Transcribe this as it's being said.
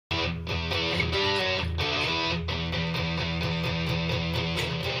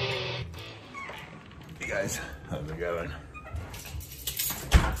guys, how's it going?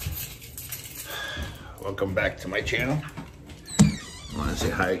 Welcome back to my channel. I want to say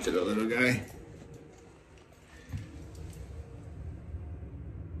hi to the little guy.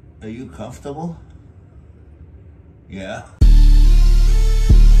 Are you comfortable? Yeah.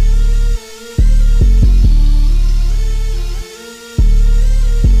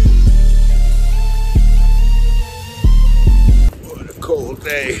 What a cold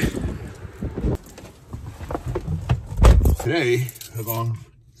day. Today, we're going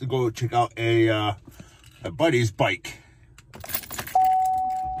to go check out a buddy's bike.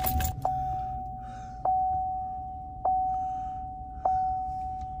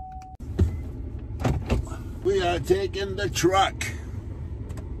 We are taking the truck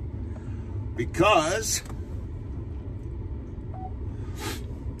because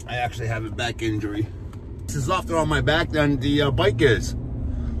I actually have a back injury. This is softer on my back than the bike is.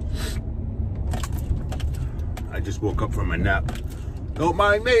 I just woke up from a nap. Don't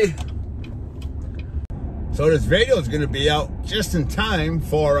mind me. So this video is going to be out just in time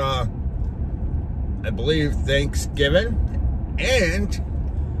for, I believe, Thanksgiving and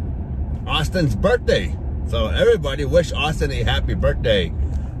Austin's birthday. So everybody wish Austin a happy birthday.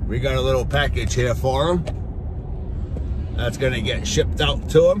 We got a little package here for him. That's going to get shipped out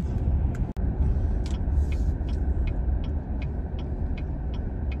to him.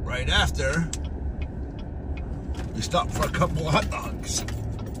 Right after, we stop for a couple of hot dogs.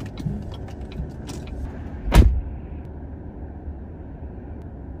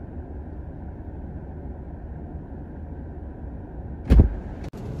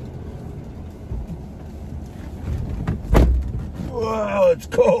 Wow, it's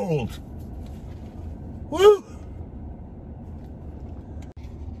cold. Woo!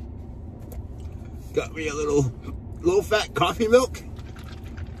 Got me a little low-fat coffee milk.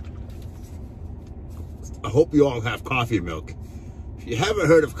 I hope you all have coffee milk. If you haven't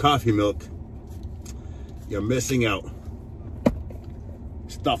heard of coffee milk, you're missing out.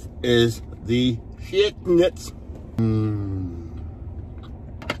 Stuff is the shit nuts.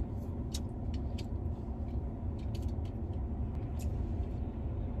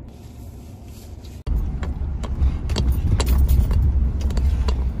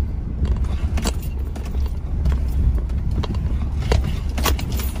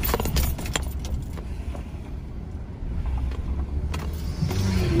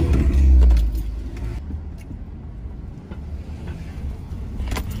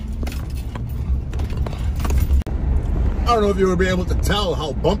 I don't know if you would be able to tell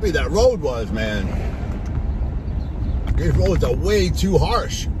how bumpy that road was, man. These roads are way too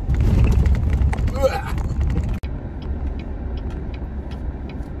harsh.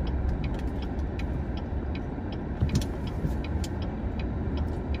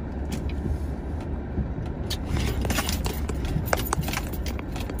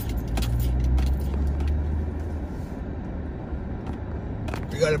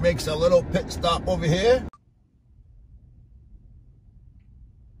 We gotta make a little pit stop over here.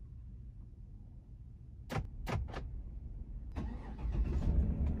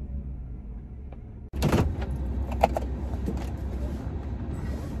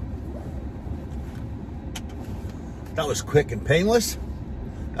 That was quick and painless.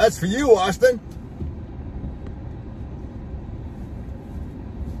 That's for you, Austin.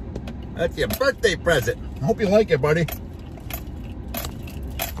 That's your birthday present. Hope you like it, buddy.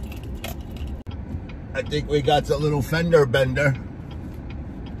 I think we got a little fender bender.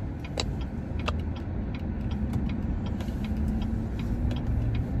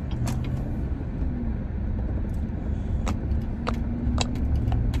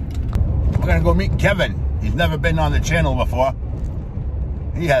 We're gonna go meet Kevin. He's never been on the channel before.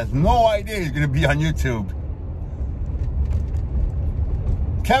 He has no idea he's going to be on YouTube.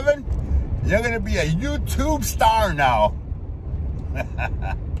 Kevin, you're going to be a YouTube star now.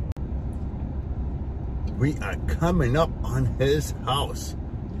 We are coming up on his house.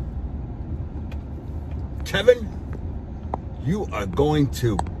 Kevin, you are going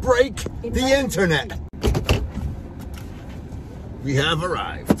to break the internet. We have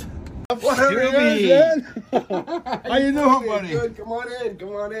arrived. What up, man? How you doing, buddy? Good. Come on in.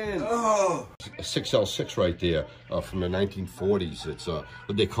 Come on in. Oh, a 6L6 right there from the 1940s. It's what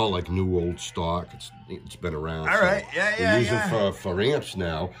they call like new old stock. It's been around. All right. Yeah. They use them for amps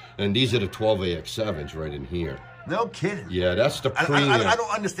now, and these are the 12AX7s right in here. No kidding. Yeah, that's the preamp. I don't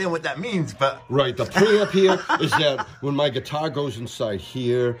understand what that means, but... Right, the preamp here is that when my guitar goes inside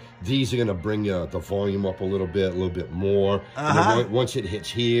here, these are going to bring the volume up a little bit more. And then once it hits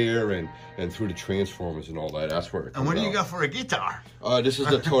here and through the transformers and all that, that's where it comes And what do you out. got for a guitar? This is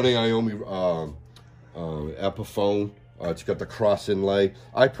the Tony Iommi Epiphone. It's got the cross inlay.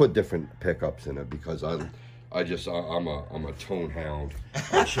 I put different pickups in it because I'm a tone hound.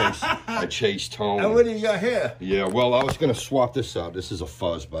 I chase tone. And what do you got here? Yeah, well, I was gonna swap this out. This is a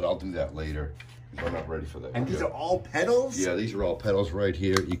fuzz, but I'll do that later. I'm not ready for that. And these are all pedals? Yeah, these are all pedals right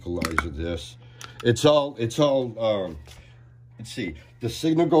here. Equalizer this. It's all. Let's see. The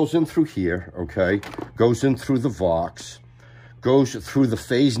signal goes in through here. Okay, goes in through the Vox, goes through the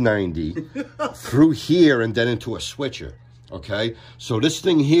phase 90, through here, and then into a switcher. Okay, so this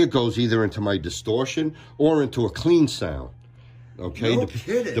thing here goes either into my distortion or into a clean sound. Okay, no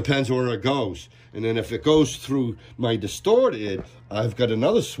kidding. Depends where it goes. And then if it goes through my distorted, I've got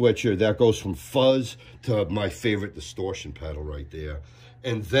another switcher that goes from fuzz to my favorite distortion pedal right there.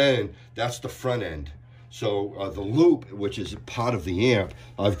 And then that's the front end. So the loop, which is part of the amp,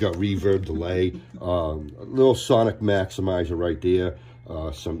 I've got reverb, delay, a little sonic maximizer right there,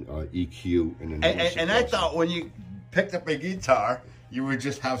 some EQ, and then and I thought when you picked up a guitar, you would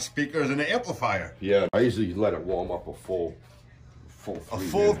just have speakers and an amplifier. Yeah, I usually let it warm up a full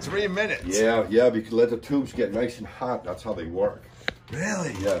 3 minutes. Yeah, because let the tubes get nice and hot. That's how they work.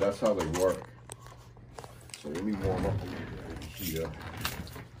 Really? Yeah, that's how they work. So let me warm up a little bit over here.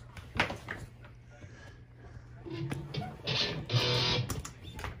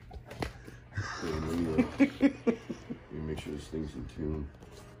 Let me make sure this thing's in tune.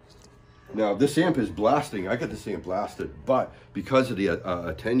 Now, this amp is blasting. I got this amp blasted, but because of the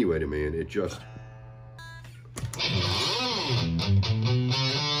attenuator, man, it just...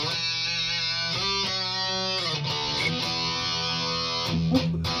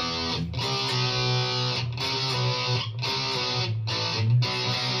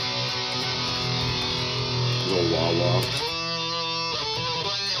 Little wawa.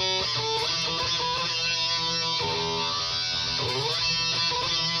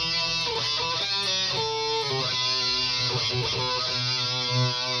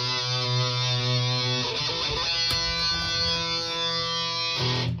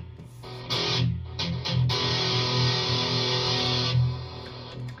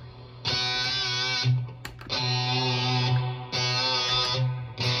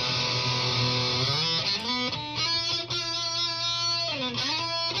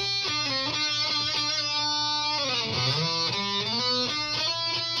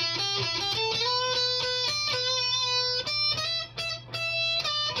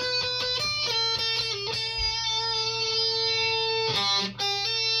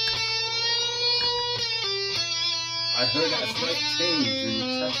 I heard that slight change when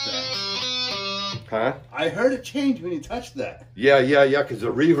you touched that. Huh? I heard it change when you touched that. Yeah, because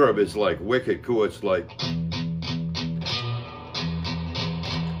the reverb is like wicked cool. It's like...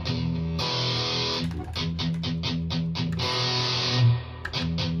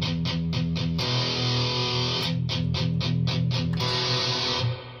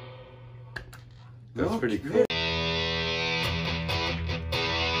 That's pretty cool.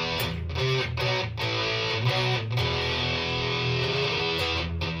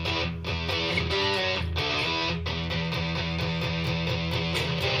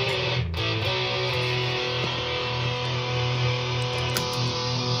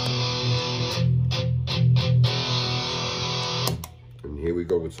 And here we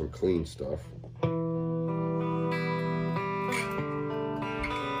go with some clean stuff.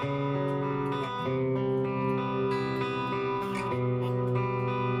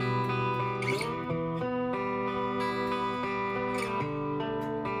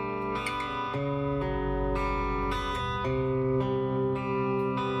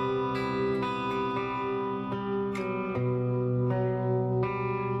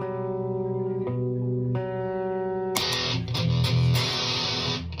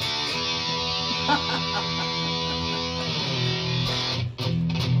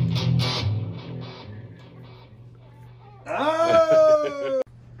 Oh!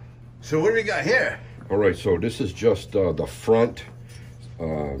 So what do we got here? All right, so this is just the front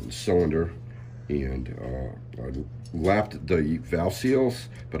cylinder, and I lapped the valve seals,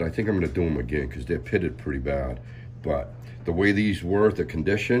 but I think I'm going to do them again because they're pitted pretty bad. But the way these were, the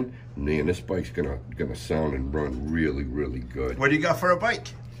condition, man, this bike's gonna sound and run really, really good. What do you got for a bike?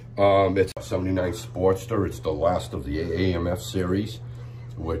 It's a 79 Sportster. It's the last of the AMF series,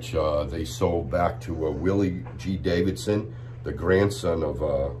 which they sold back to Willie G. Davidson, the grandson of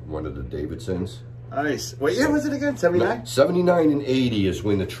one of the Davidsons. Nice. What year was it again? 79? 79 and 80 is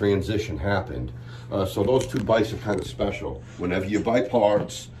when the transition happened. So those two bikes are kind of special. Whenever you buy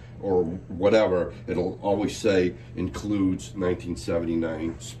parts or whatever, it'll always say includes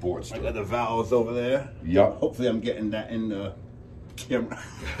 1979 Sportster. I got the valves over there. Yep. Hopefully I'm getting that in the camera.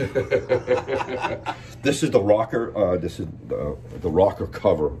 This is the rocker. This is the rocker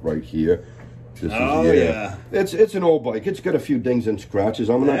cover right here. This is, yeah. It's an old bike. It's got a few dings and scratches.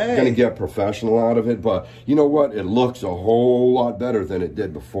 I'm not going to get professional out of it, but you know what? It looks a whole lot better than it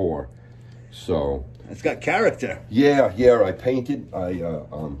did before. So it's got character. Yeah. I painted. I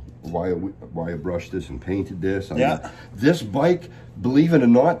wire brushed this and painted this. This bike, believe it or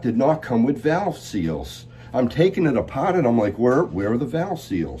not, did not come with valve seals. I'm taking it apart and I'm like, where are the valve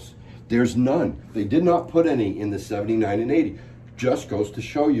seals? There's none. They did not put any in the 79 and 80. Just goes to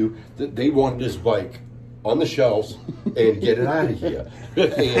show you that they want this bike on the shelves and get it out of here.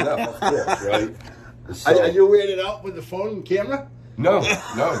 AMF, of course, right? So, are you wearing it out with the phone and camera? No,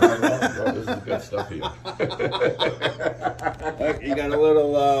 this is good stuff here. You got a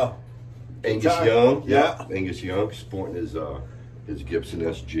little Angus Young, Angus Young sporting his Gibson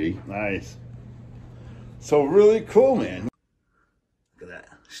SG. Nice. So really cool, man. Look at that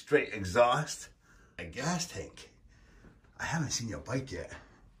straight exhaust, a gas tank. I haven't seen your bike yet.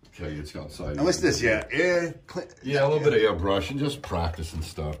 Okay, it's outside. And what's this? Yeah, a little bit of airbrush and just practicing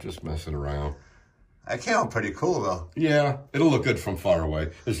stuff, just messing around. That came out pretty cool, though. Yeah, it'll look good from far away.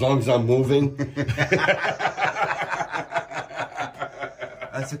 As long as I'm moving.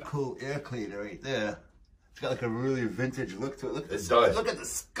 That's a cool air cleaner right there. It's got like a really vintage look to it. Look at it does. Look at the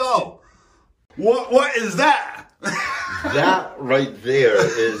skull. What is that? That right there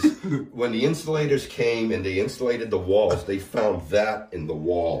is when the insulators came and they insulated the walls, they found that in the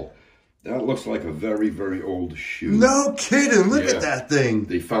wall. That looks like a very, very old shoe. No kidding. Look at that thing.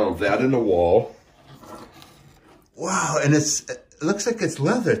 They found that in the wall. Wow, and it looks like it's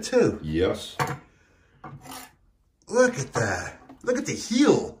leather too. Yes. Look at that. Look at the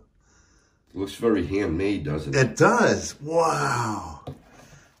heel. It looks very handmade, doesn't it? It does. Wow.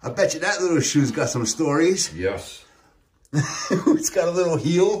 I bet you that little shoe's got some stories. Yes. It's got a little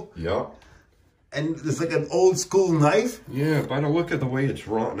heel. Yeah. And there's like an old school knife. Yeah, by the look at the way it's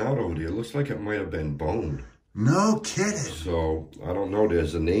rotten out over there, it looks like it might have been boned. No kidding. So, I don't know.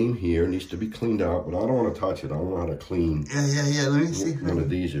 There's a name here. It needs to be cleaned out, but I don't want to touch it. I don't know how to clean. Yeah. Let me see. One of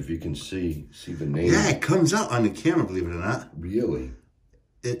these, if you can see the name. Yeah, it comes out on the camera, believe it or not. Really?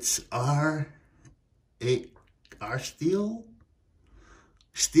 It's R Steel?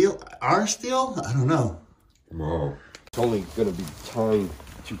 R Steel? I don't know. No. It's only going to be time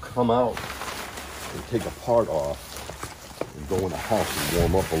to come out and take a part off and go in the house and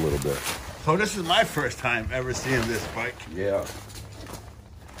warm up a little bit. So this is my first time ever seeing this bike. Yeah.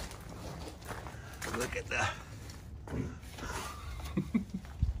 Look at that.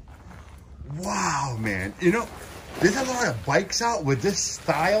 Wow, man. You know, there's a lot of bikes out with this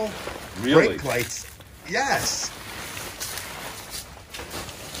style. Really? Brake lights. Yes.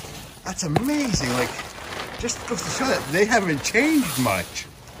 That's amazing. Like, just goes to show that they haven't changed much.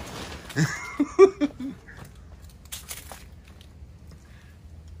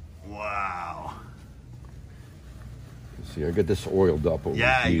 Wow. See, I got this oiled up over here.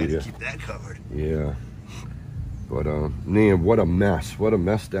 Yeah, you got to keep that covered. Yeah. But, man, what a mess. What a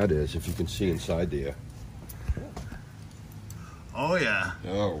mess that is, if you can see inside there. Oh, yeah.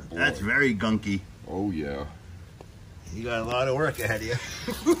 Oh, boy. That's very gunky. Oh, yeah. You got a lot of work ahead of you.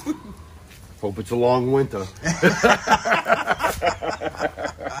 Hope it's a long winter.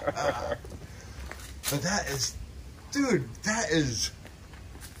 But that is, dude, that is...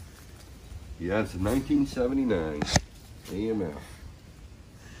 Yeah, it's a 1979 AMF.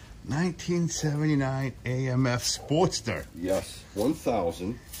 1979 AMF Sportster. Yes,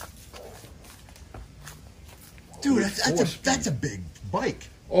 1,000. Dude, that's a big bike.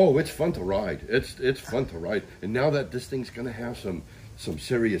 Oh, it's fun to ride. It's fun to ride. And now that this thing's gonna have some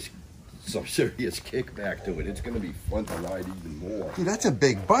serious kickback to it, it's gonna be fun to ride even more. Dude, that's a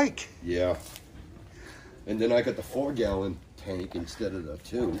big bike. Yeah. And then I got the 4-gallon tank instead of the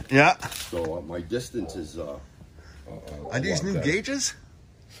 2. Yeah. So my distance is Are these new gauges?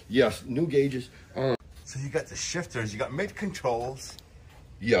 Yes, new gauges. So you got the shifters, you got mid controls.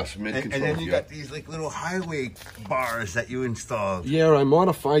 Yes, mid controls. And then you got these like little highway bars that you installed. Yeah, I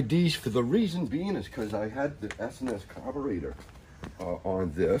modified these for the reason being is because I had the S&S carburetor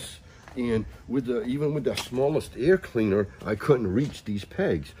on this, and even with the smallest air cleaner, I couldn't reach these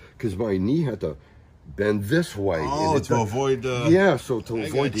pegs because my knee had to bend this way. Oh, to avoid so to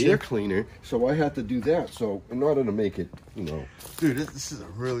avoid the air cleaner, so I had to do that. So in order to make it, you know. Dude, this is a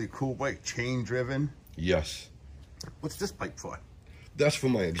really cool bike, chain driven. Yes. What's this bike for? That's for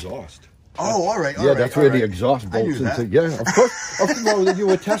my exhaust. Oh, all right. Yeah, that's where the exhaust bolts into. Yeah, of course. Well, you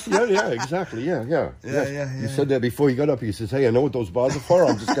were testing. Yeah, exactly. Yeah. You said that before you got up. You says, "Hey, I know what those bars are for.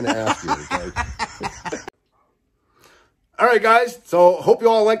 I'm just going to ask you." Okay? All right, guys. So hope you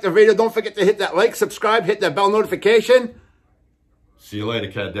all liked the video. Don't forget to hit that like, subscribe, hit that bell notification. See you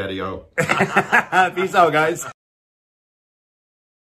later, Cat Daddy-O. Peace out, guys.